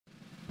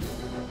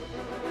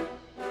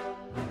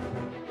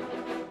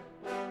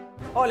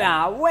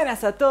Hola,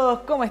 buenas a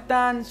todos, ¿cómo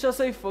están? Yo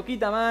soy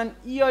Foquitaman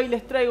y hoy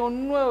les traigo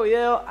un nuevo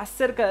video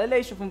acerca de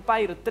Age of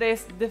Empires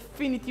 3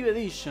 Definitive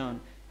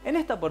Edition. En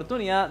esta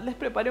oportunidad les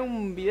preparé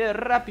un video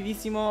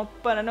rapidísimo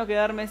para no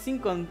quedarme sin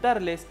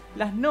contarles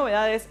las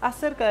novedades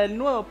acerca del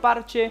nuevo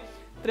parche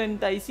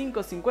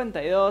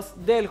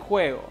 3552 del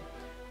juego.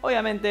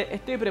 Obviamente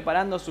estoy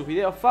preparando sus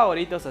videos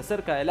favoritos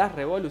acerca de las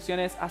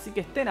revoluciones, así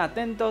que estén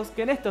atentos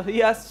que en estos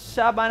días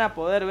ya van a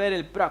poder ver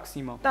el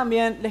próximo.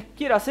 También les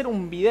quiero hacer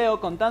un video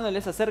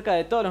contándoles acerca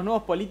de todos los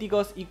nuevos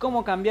políticos y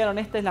cómo cambiaron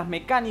las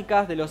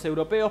mecánicas de los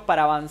europeos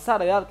para avanzar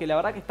de edad, que la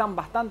verdad que están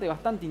bastante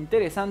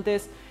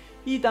interesantes.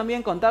 Y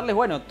también contarles,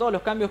 bueno, todos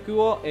los cambios que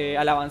hubo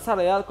al avanzar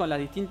de edad con las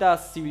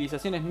distintas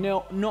civilizaciones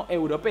no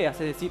europeas,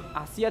 es decir,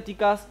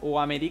 asiáticas o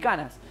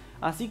americanas.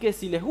 Así que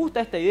si les gusta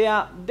esta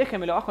idea,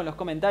 déjenmelo abajo en los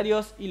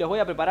comentarios y los voy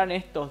a preparar en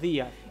estos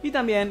días. Y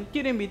también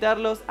quiero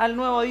invitarlos al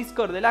nuevo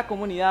Discord de la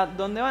comunidad,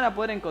 donde van a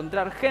poder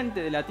encontrar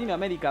gente de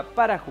Latinoamérica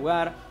para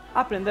jugar,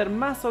 aprender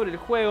más sobre el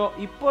juego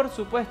y por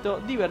supuesto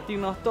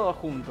divertirnos todos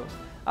juntos.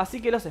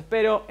 Así que los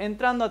espero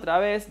entrando a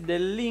través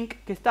del link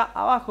que está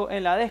abajo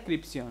en la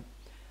descripción.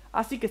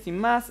 Así que sin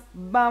más,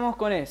 vamos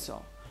con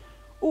eso.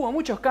 Hubo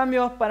muchos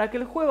cambios para que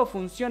el juego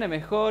funcione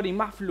mejor y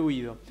más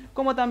fluido,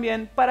 como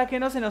también para que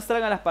no se nos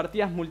salgan las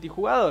partidas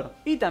multijugador,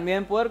 y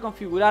también poder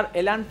configurar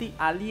el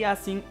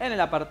anti-aliasing en el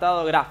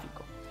apartado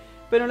gráfico.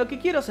 Pero en lo que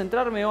quiero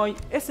centrarme hoy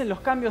es en los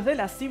cambios de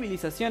las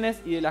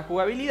civilizaciones y de la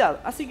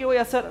jugabilidad, así que voy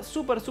a ser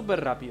súper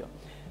rápido.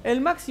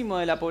 El máximo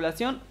de la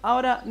población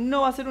ahora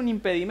no va a ser un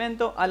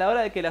impedimento a la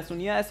hora de que las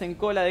unidades en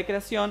cola de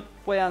creación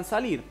puedan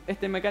salir.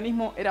 Este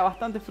mecanismo era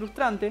bastante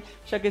frustrante,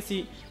 ya que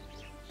si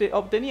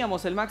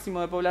obteníamos el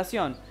máximo de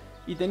población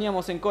y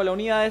teníamos en cola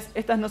unidades,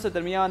 estas no se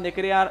terminaban de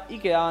crear y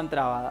quedaban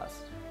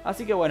trabadas.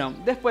 Así que bueno,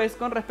 después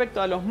con respecto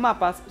a los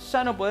mapas,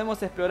 ya no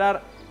podemos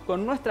explorar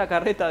con nuestra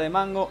carreta de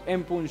mango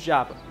en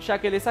Punjab,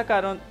 ya que le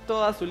sacaron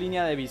toda su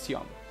línea de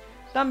visión.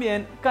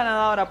 También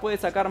Canadá ahora puede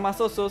sacar más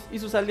osos y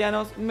sus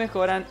aldeanos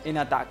mejoran en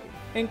ataque.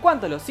 En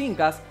cuanto a los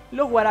incas,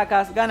 los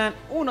huaracas ganan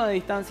 1 de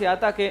distancia de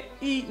ataque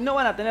y no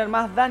van a tener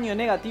más daño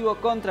negativo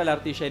contra la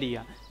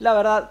artillería. La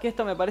verdad que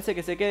esto me parece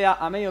que se queda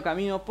a medio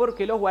camino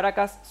porque los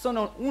huaracas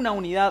son una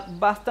unidad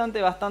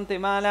bastante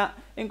mala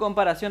en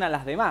comparación a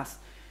las demás,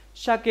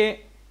 ya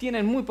que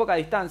tienen muy poca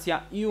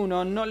distancia y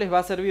uno no les va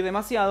a servir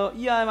demasiado,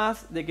 y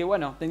además de que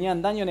bueno,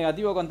 tenían daño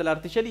negativo contra la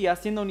artillería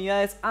siendo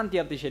unidades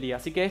anti-artillería,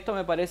 así que esto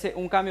me parece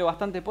un cambio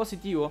bastante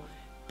positivo,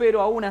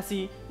 pero aún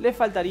así les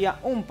faltaría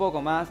un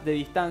poco más de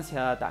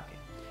distancia de ataque.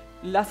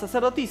 La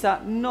sacerdotisa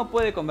no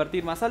puede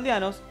convertir más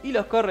aldeanos y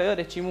los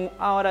corredores chimú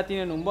ahora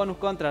tienen un bonus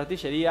contra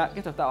artillería, que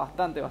esto está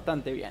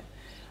bastante bien.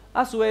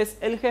 A su vez,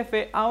 el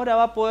jefe ahora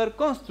va a poder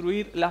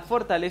construir las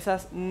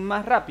fortalezas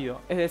más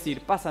rápido, es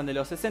decir, pasan de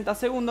los 60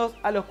 segundos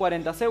a los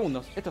 40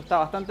 segundos. Esto está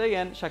bastante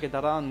bien, ya que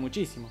tardaban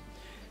muchísimo.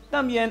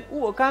 También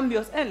hubo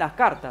cambios en las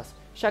cartas,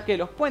 ya que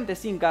los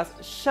puentes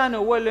incas ya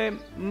no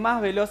vuelven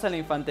más veloz a la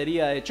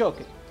infantería de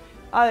choque.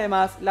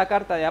 Además, la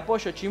carta de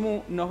apoyo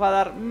chimú nos va a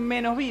dar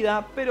menos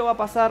vida, pero va a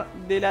pasar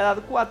de la edad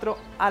 4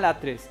 a la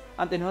 3.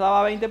 Antes nos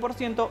daba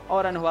 20%,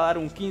 ahora nos va a dar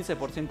un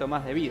 15%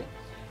 más de vida.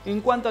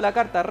 En cuanto a la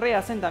carta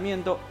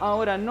reasentamiento,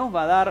 ahora nos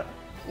va a dar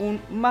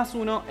un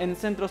 +1 en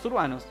centros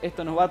urbanos.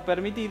 Esto nos va a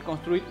permitir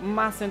construir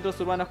más centros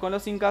urbanos con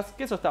los incas,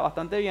 que eso está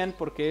bastante bien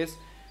porque es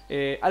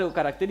algo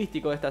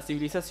característico de esta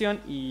civilización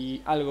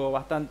y algo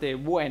bastante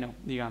bueno,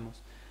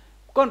 digamos.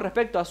 Con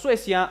respecto a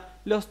Suecia,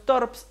 los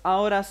torps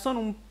ahora son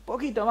un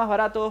poquito más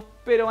baratos,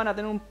 pero van a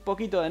tener un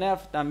poquito de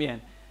nerf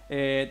también.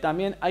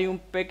 También hay un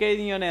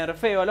pequeño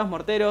nerfeo a los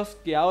morteros,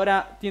 que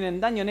ahora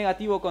tienen daño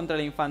negativo contra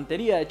la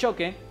infantería de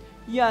choque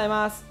y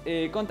además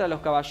contra los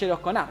caballeros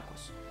con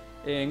arcos.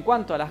 En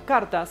cuanto a las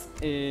cartas,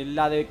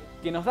 la de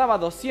que nos daba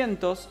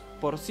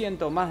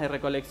 200% más de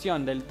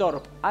recolección del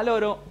torp al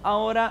oro,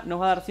 ahora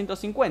nos va a dar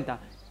 150%.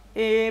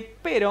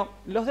 Pero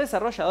los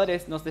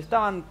desarrolladores nos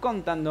estaban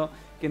contando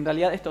que en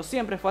realidad esto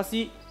siempre fue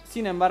así.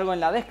 Sin embargo, en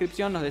la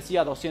descripción nos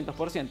decía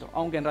 200%,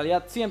 aunque en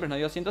realidad siempre nos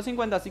dio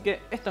 150%, así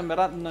que esto en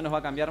verdad no nos va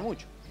a cambiar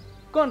mucho.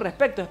 Con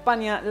respecto a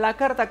España, la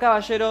carta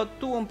caballero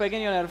tuvo un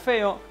pequeño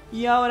nerfeo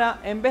y ahora,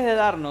 en vez de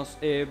darnos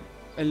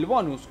el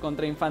bonus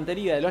contra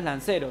infantería de los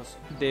lanceros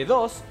de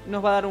 2,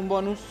 nos va a dar un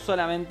bonus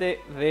solamente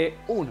de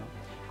 1.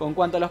 Con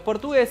cuanto a los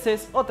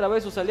portugueses, otra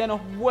vez sus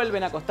aldeanos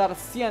vuelven a costar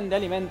 100 de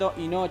alimento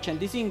y no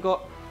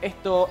 85.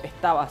 Esto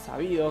estaba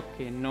sabido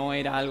que no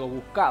era algo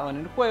buscado en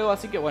el juego,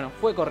 así que bueno,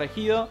 fue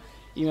corregido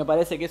y me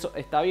parece que eso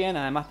está bien.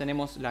 Además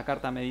tenemos la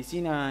carta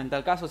medicina en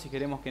tal caso si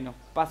queremos que nos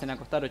pasen a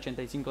costar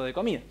 85 de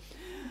comida.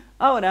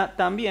 Ahora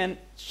también,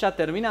 ya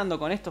terminando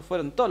con esto,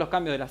 fueron todos los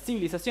cambios de las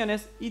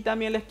civilizaciones, y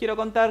también les quiero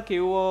contar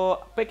que hubo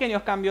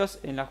pequeños cambios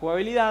en la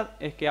jugabilidad.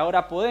 Es que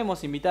ahora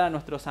podemos invitar a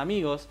nuestros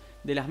amigos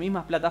de las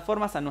mismas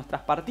plataformas a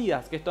nuestras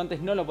partidas, que esto antes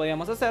no lo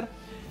podíamos hacer.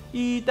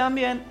 Y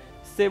también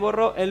se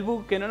borró el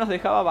bug que no nos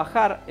dejaba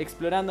bajar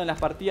explorando en las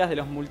partidas de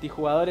los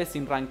multijugadores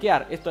sin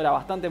rankear. Esto era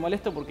bastante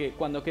molesto porque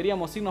cuando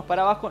queríamos irnos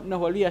para abajo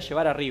nos volvía a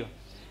llevar arriba.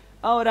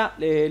 Ahora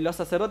los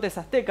sacerdotes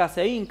aztecas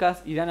e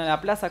incas irán a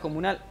la plaza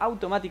comunal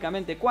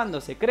automáticamente cuando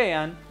se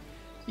crean.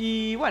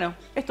 Y bueno,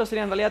 estos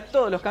serían en realidad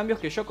todos los cambios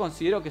que yo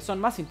considero que son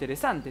más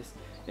interesantes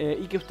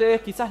y que a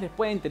ustedes quizás les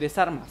pueda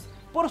interesar más.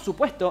 Por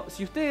supuesto,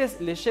 si ustedes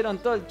leyeron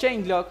todo el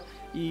changelog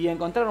y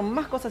encontraron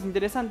más cosas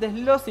interesantes,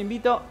 los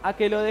invito a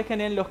que lo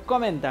dejen en los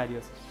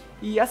comentarios.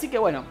 Y así que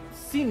bueno,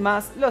 sin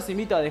más, los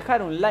invito a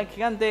dejar un like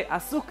gigante, a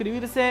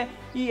suscribirse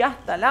y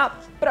hasta la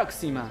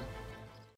próxima.